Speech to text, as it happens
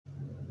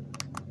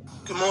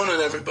Good morning,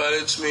 everybody.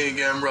 It's me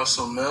again,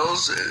 Russell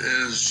Mills. It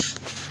is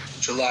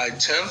July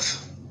 10th,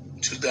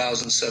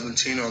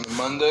 2017 on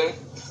Monday.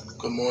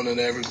 Good morning,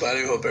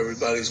 everybody. Hope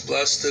everybody's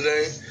blessed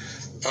today.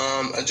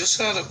 I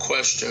just had a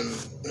question,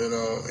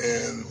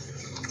 and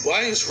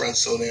why is rent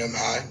so damn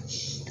high?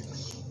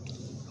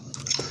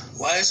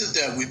 Why is it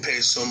that we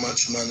pay so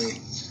much money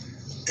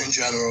in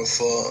general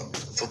for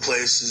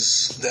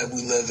places that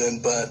we live in,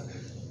 but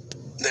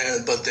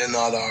they're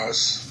not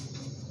ours?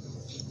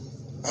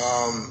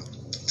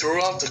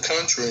 Throughout the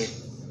country,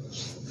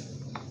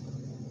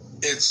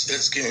 it's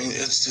just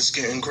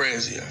getting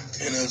crazier,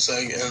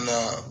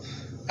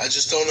 I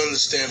just don't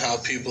understand how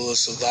people are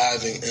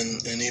surviving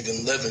and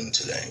even living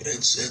today.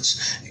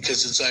 It's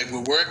because it's like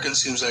we're working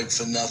seems like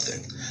for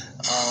nothing.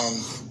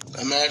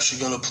 I'm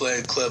actually going to play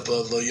a clip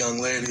of a young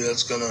lady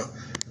that's going to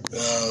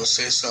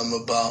say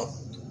something about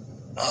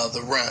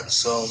the rent.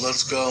 So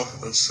let's go.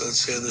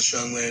 Let's hear this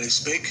young lady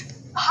speak.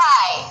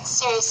 Hi,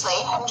 seriously,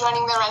 I'm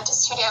joining the Rent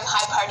is Too Damn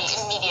High party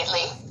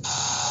immediately.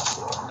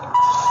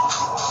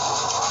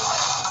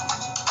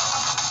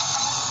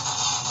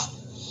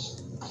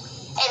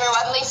 Hey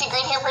everyone, Lacey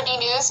Green here for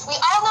D-News. We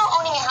all know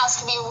owning a house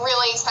can be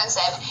really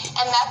expensive,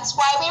 and that's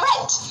why we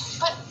rent.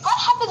 But what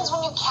happens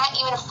when you can't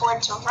even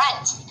afford to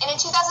rent? In a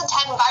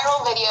 2010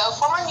 viral video,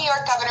 former New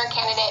York governor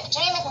candidate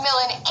Jimmy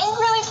McMillan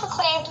angrily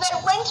proclaimed that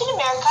rent in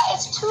America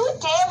is too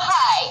damn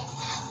high.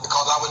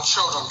 Because our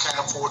children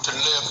can't afford to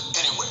live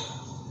anywhere.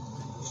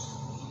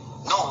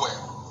 Nowhere.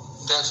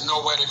 There's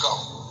nowhere to go.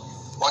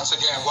 Once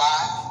again, why?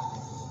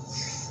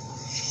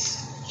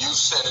 You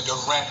said it, the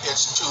rent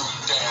is too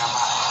damn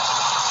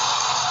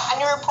high. A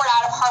new report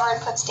out of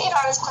Harvard puts data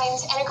on his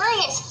claims and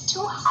agrees.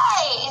 Too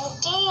high,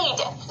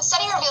 indeed. The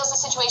study reveals the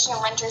situation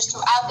of renters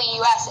throughout the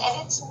U.S., and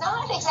it's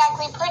not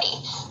exactly pretty.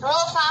 The rule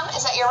of thumb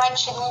is that your rent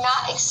should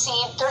not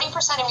exceed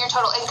 30% of your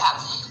total income.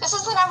 This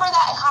is the number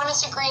that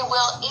economists agree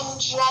will, in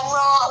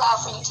general,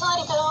 allow for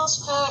utility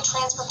bills, food,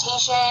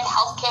 transportation,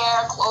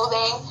 healthcare,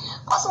 clothing,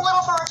 plus a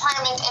little for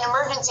retirement and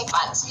emergency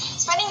funds.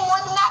 Spending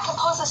more than that can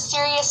pose a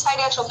serious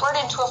financial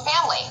burden to a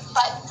family.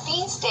 But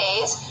these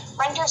days,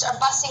 renters are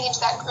busting into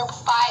that group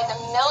by the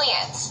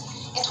millions.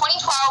 In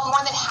 2012,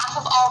 more than half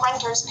of all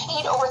renters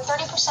paid over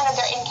 30% of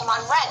their income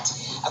on rent,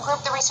 a group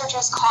the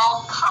researchers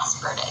call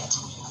cost-burdened.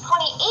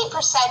 28%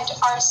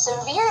 are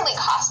severely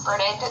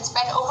cost-burdened and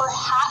spend over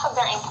half of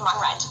their income on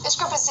rent. This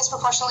group is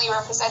disproportionately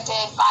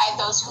represented by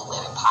those who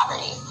live in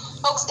poverty.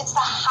 Folks, it's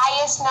the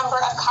highest number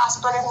of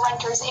cost-burdened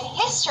renters in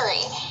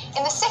history.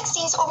 In the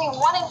 60s, only 1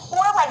 in 4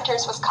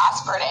 renters was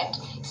cost-burdened.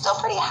 Still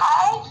pretty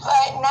high,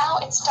 but now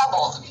it's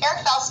doubled.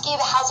 Eric Belsky,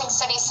 the Housing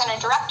Studies Center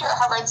director at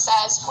Harvard,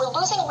 says, "We're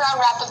losing ground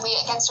rapidly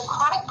against a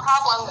chronic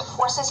problem that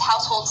forces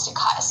households to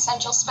cut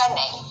essential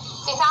spending."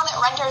 They found that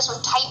renters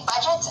with tight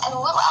budgets and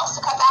little else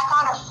to cut back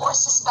on are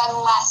forced to spend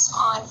less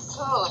on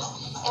food,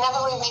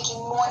 inevitably making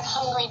more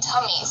hungry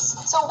tummies.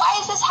 So why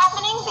is this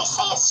happening? They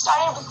say it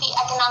started with the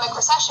economic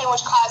recession,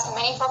 which caused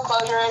many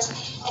foreclosures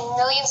and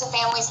millions of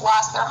families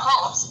lost their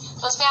homes.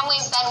 Those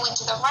families then went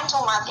to the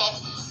rental market.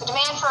 The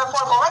demand for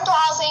affordable rental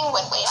housing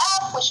went way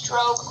up, which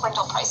drove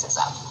rental prices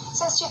up.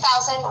 Since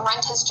 2000,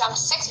 rent has jumped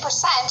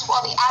 6%,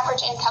 while the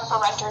average income for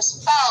renters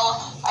fell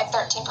by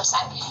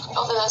 13%. And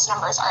both of those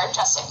numbers are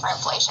adjusted for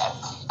inflation.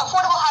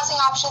 Affordable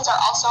housing options are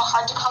also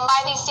hard to come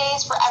by these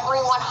days. For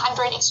every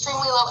 100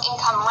 extremely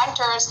low-income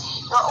renters,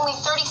 there are only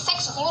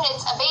 36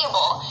 units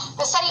available.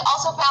 The study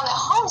also found that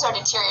homes are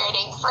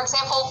deteriorating. For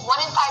example,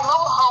 1 in 5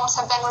 mobile homes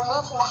have been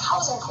removed from the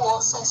housing pool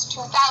since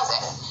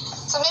 2000.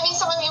 So maybe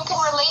some of you can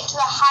relate to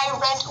the high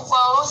rent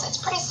woes. It's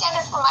pretty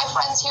standard for my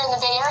friends here in the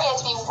Bay Area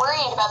to be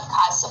worried about the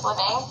cost of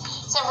living.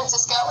 San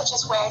Francisco, which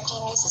is where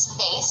D-News is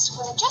based,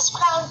 was just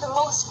crowned the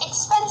most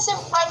expensive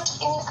rent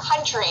in the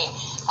country,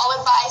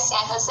 followed by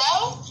San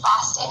Jose,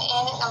 Boston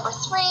in at number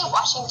 3,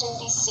 Washington,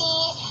 D.C.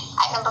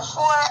 at number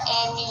 4,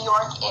 and New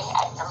York in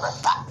at number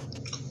 5.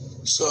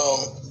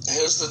 So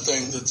here's the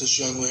thing that this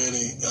young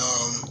lady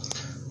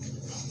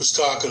was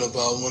talking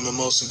about, one of the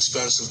most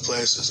expensive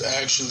places.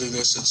 Actually,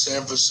 they said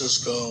San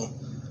Francisco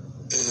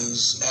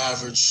is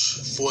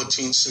average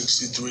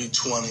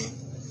 $1,463.20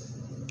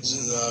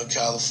 in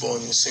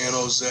California. San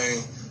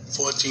Jose,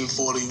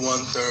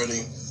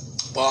 $1,441.30.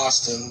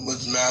 Boston,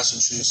 with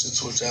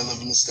Massachusetts, which I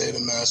live in the state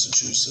of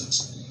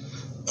Massachusetts,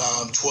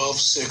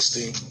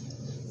 $1,260.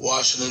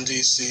 Washington,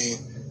 D.C.,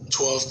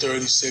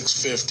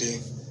 $1,236.50.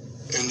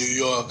 In New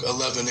York,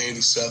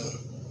 $1,187.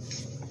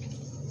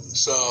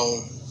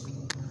 So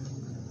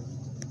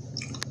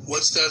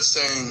what's that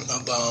saying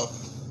about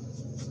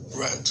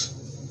rent?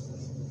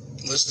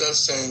 What's that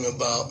saying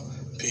about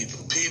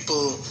people?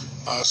 People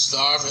are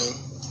starving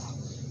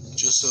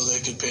just so they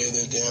could pay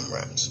their damn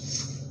rent.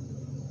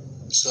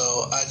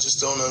 So I just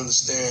don't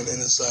understand.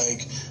 And it's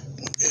like,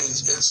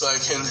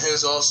 and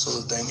here's also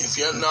the thing. If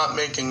you're not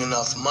making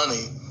enough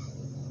money,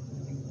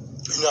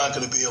 you're not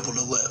going to be able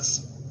to live.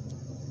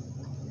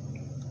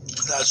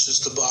 That's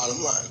just the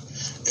bottom line.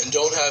 And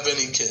don't have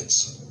any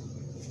kids.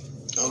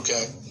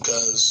 Okay?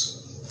 Because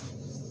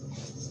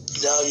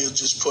now you're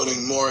just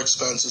putting more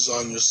expenses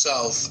on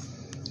yourself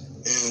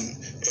and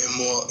and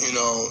more,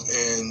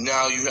 and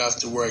now you have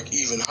to work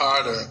even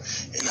harder.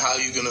 And how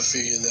you're going to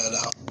figure that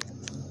out?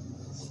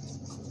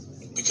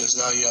 Because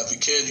now you have a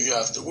kid, you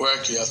have to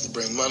work, you have to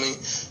bring money,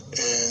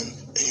 and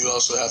you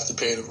also have to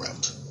pay the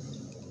rent.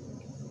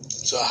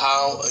 So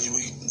how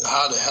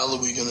the hell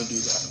are we going to do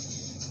that?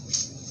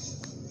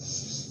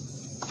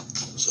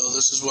 So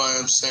this is why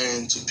I'm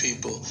saying to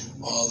people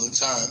all the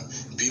time,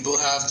 people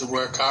have to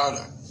work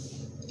harder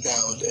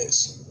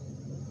nowadays.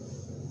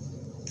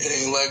 It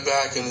ain't like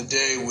back in the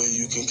day where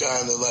you can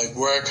kind of like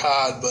work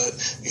hard, but,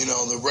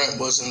 the rent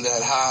wasn't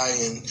that high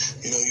and,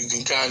 you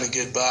can kind of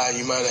get by.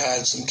 You might have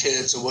had some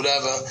kids or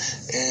whatever,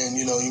 and,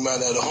 you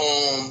might have had a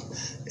home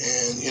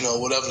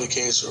and, whatever the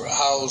case, or a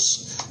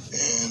house,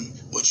 and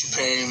what you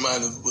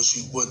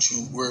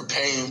were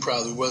paying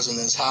probably wasn't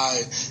as high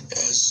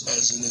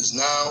as it is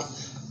now.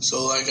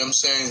 So like I'm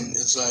saying,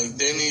 it's like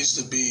there needs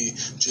to be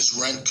just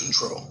rent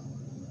control.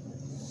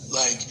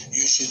 Like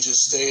you should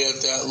just stay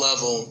at that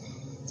level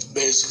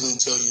basically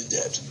until you're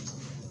dead.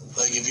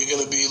 Like if you're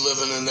going to be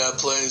living in that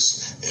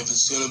place, if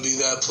it's going to be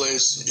that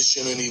place, it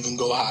shouldn't even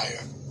go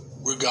higher.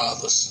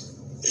 Regardless,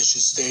 it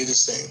should stay the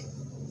same.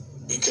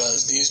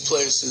 Because these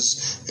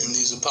places and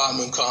these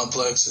apartment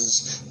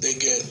complexes, they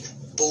get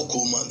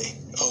buku money.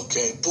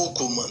 Okay,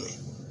 buku money.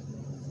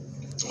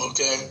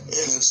 Okay,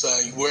 and it's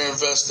like we're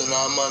investing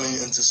our money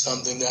into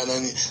something that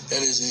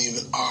isn't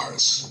even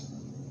ours.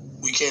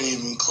 We can't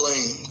even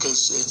claim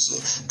because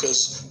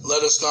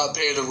let us not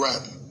pay the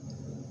rent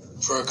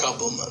for a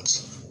couple of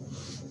months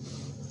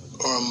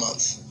or a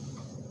month.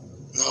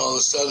 Now all of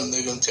a sudden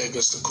they're going to take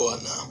us to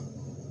court now.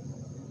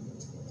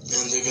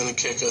 And they're going to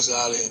kick us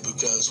out of here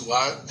because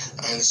why?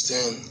 I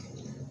understand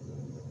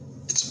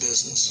it's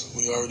business.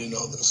 We already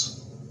know this.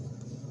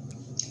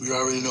 We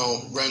already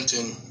know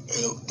renting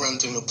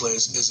a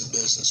place is a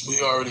business.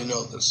 We already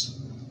know this.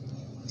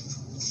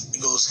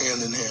 It goes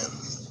hand in hand.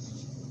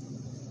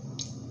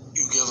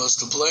 You give us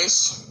the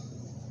place,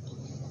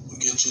 we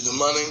get you the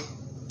money,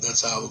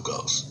 that's how it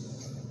goes.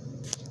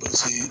 But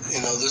see,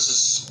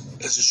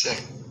 it's a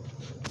shame.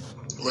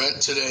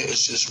 Rent today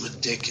is just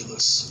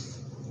ridiculous.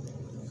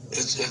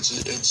 It's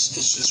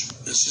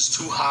just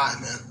too high,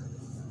 man.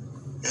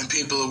 And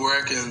people are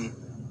working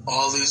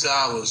all these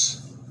hours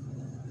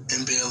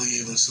and barely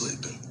even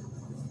sleeping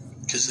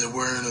because they're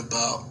worrying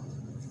about,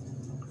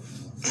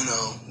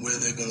 where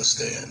they're going to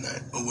stay at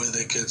night or where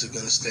their kids are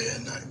going to stay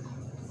at night.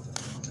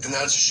 And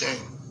that's a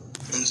shame.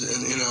 And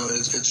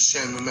it's a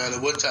shame no matter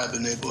what type of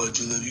neighborhood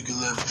you live. You can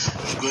live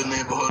in a good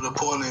neighborhood or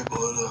poor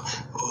neighborhood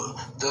or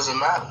doesn't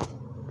matter.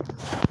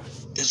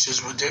 It's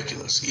just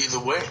ridiculous either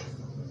way.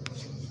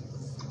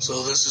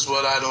 So this is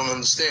what I don't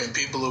understand.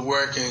 People are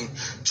working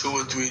 2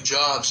 or 3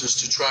 jobs just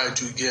to try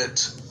to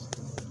get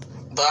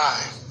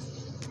by.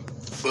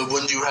 But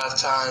when do you have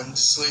time to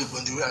sleep?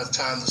 When do you have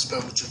time to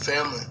spend with your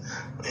family?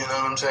 You know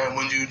what I'm saying?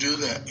 When do you do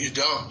that? You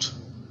don't.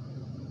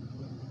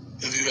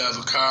 If you have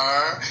a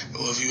car,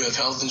 or if you have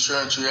health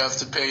insurance you have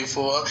to pay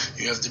for,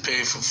 you have to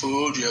pay for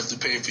food, you have to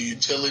pay for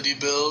utility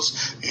bills,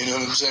 you know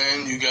what I'm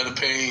saying? You got to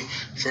pay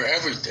for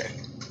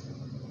everything.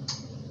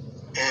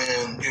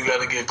 And you got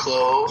to get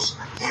clothes,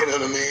 you know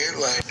what I mean?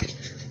 Like,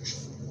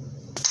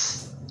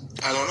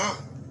 I don't know.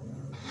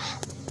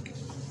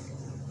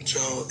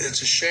 So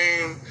it's a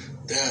shame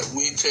that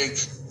we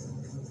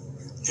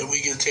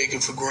get taken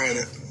for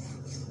granted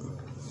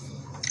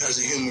as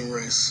a human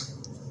race.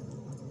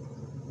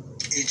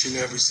 Each and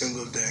every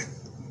single day.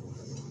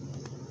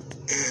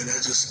 And I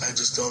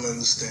just don't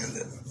understand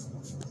it.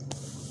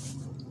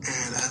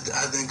 And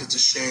I think it's a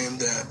shame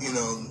that,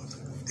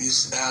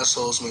 these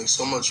assholes make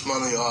so much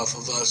money off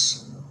of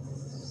us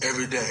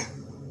every day.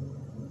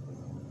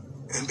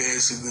 And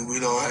basically we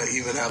don't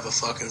even have a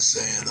fucking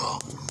say at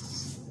all.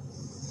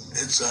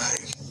 It's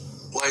like,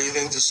 why do you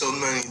think there's so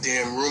many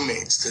damn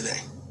roommates today?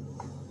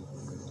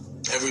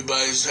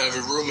 Everybody's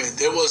having a roommate.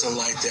 There wasn't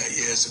like that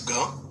years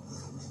ago.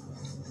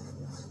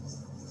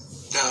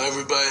 Now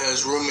everybody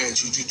has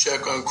roommates. You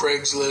check on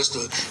Craigslist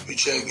or you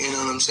check,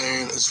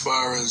 as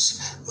far as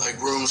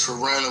like rooms for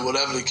rent or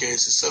whatever the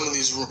case is. Some of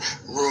these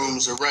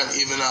rooms or rent,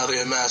 even out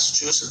here in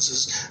Massachusetts,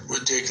 is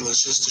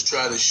ridiculous just to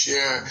try to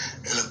share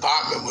an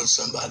apartment with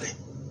somebody.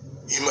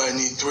 You might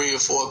need 3 or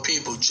 4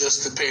 people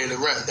just to pay the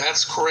rent.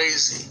 That's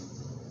crazy.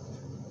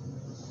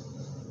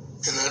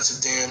 And that's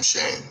a damn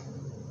shame.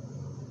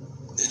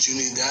 That you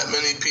need that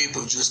many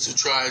people just to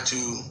try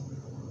to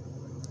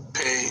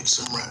pay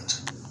some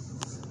rent.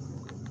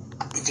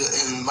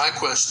 And my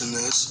question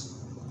is,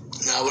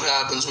 now what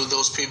happens when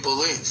those people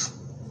leave?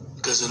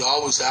 Because it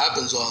always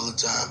happens all the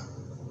time.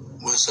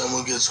 When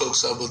someone gets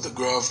hooked up with a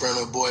girlfriend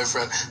or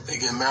boyfriend, they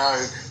get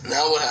married,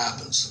 now what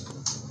happens?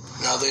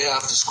 Now they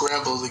have to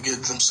scramble to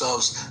get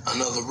themselves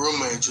another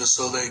roommate just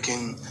so they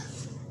can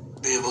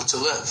be able to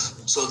live.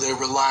 So they're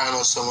relying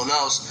on someone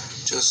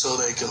else just so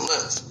they can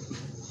live.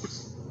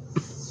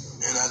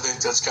 And I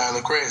think that's kind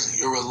of crazy.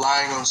 You're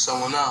relying on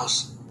someone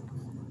else.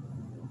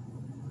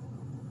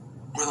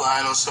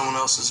 Relying on someone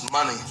else's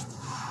money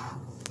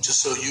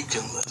just so you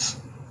can live.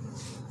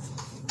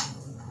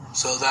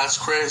 So that's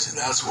crazy.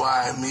 That's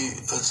why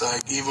it's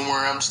like, even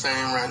where I'm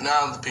staying right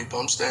now, the people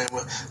I'm staying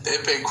with, they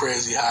pay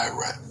crazy high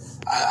rent.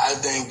 I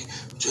think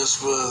just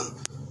for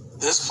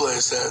this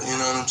place that, you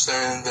know what I'm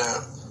saying,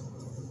 that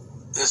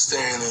they're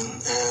staying in,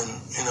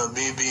 and, you know,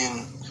 me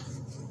being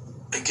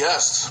a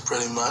guest,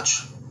 pretty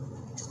much,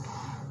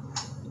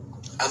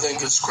 I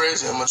think it's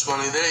crazy how much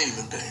money they're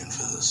even paying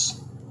for this.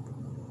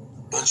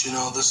 But, you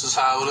know, this is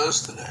how it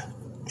is today.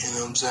 You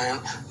know what I'm saying?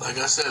 Like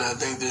I said, I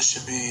think there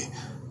should be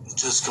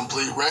just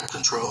complete rent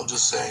control.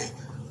 Just say,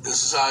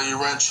 this is how your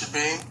rent should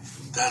be.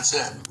 That's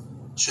it.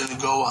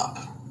 Shouldn't go up.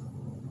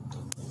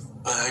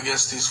 But I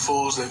guess these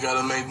fools, they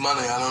gotta make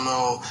money. I don't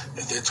know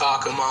if they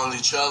talk among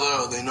each other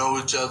or they know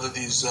each other,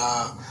 these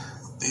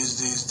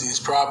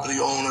property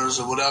owners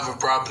or whatever,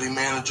 property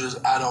managers,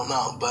 I don't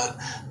know. But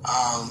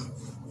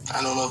I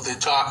don't know if they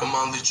talk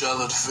among each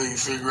other to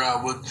figure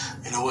out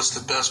what's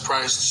the best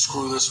price to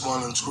screw this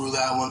one and screw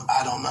that one.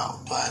 I don't know.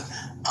 But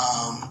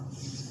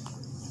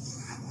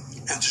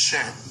it's a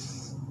shame.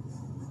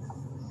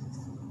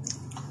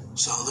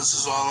 So this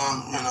is all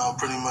I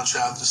pretty much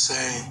have to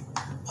say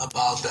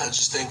about that. I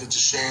just think it's a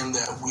shame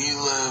that we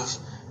live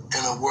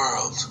in a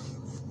world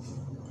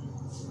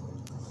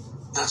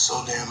that's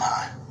so damn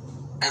high.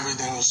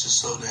 Everything is just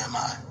so damn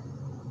high.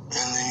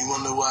 And then you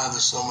wonder why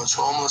there's so much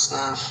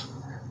homelessness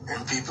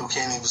and people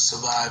can't even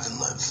survive and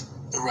live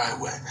the right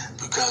way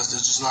because they're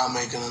just not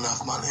making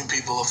enough money. And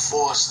people are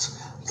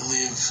forced to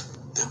leave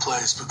their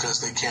place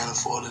because they can't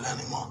afford it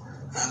anymore.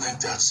 And I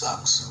think that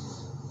sucks.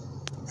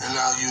 And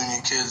now you and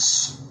your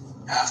kids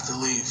have to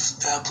leave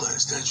that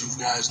place that you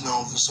guys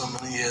known for so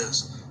many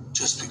years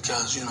just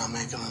because you're not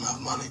making enough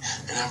money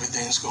and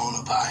everything's going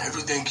up high.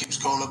 Everything keeps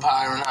going up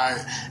higher and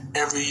higher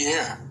every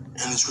year,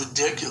 and it's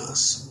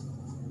ridiculous.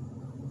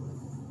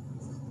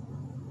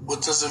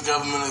 What does the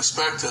government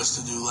expect us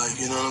to do? Like,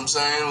 you know what I'm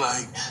saying?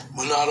 Like,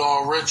 we're not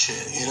all rich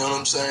here, you know what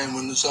I'm saying?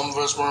 When some of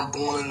us weren't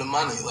born into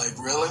money, like,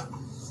 really?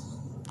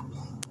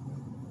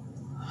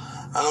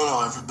 I don't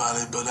know,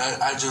 everybody, but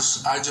I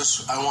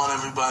want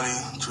everybody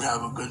to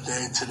have a good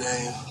day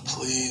today,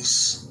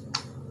 please.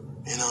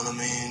 You know what I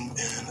mean?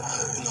 And,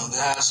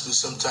 there has to be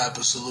some type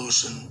of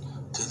solution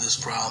to this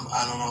problem.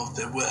 I don't know if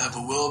there ever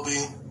will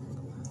be,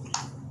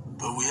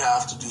 but we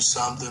have to do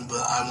something.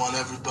 But I want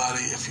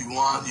everybody, if you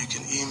want, you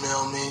can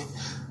email me,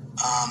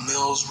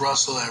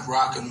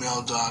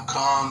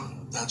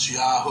 millsrussell@rockandmail.com. That's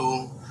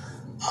Yahoo.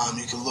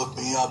 You can look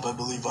me up, I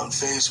believe, on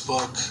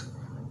Facebook,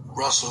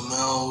 Russell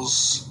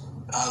Mills,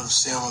 out of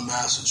Salem,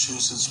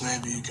 Massachusetts.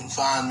 Maybe you can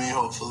find me.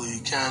 Hopefully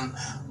you can.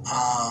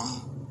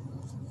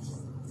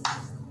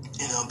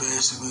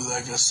 Basically,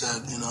 like I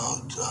said,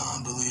 I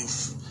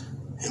believe,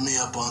 hit me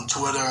up on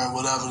Twitter or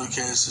whatever the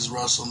case is,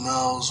 Russell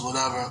Mills,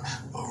 whatever,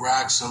 or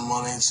Raxum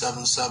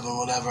 1877,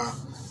 whatever.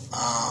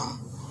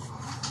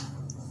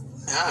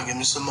 Give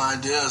me some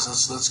ideas.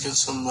 Let's get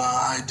some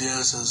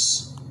ideas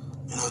as,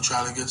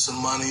 try to get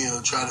some money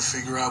or try to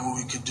figure out what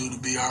we could do to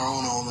be our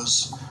own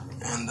owners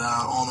and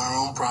own our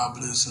own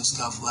properties and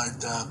stuff like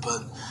that.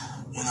 But,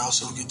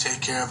 so we can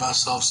take care of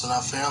ourselves and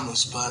our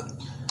families. But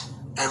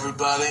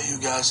everybody, you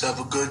guys have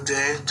a good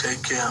day.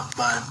 Take care.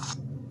 Bye.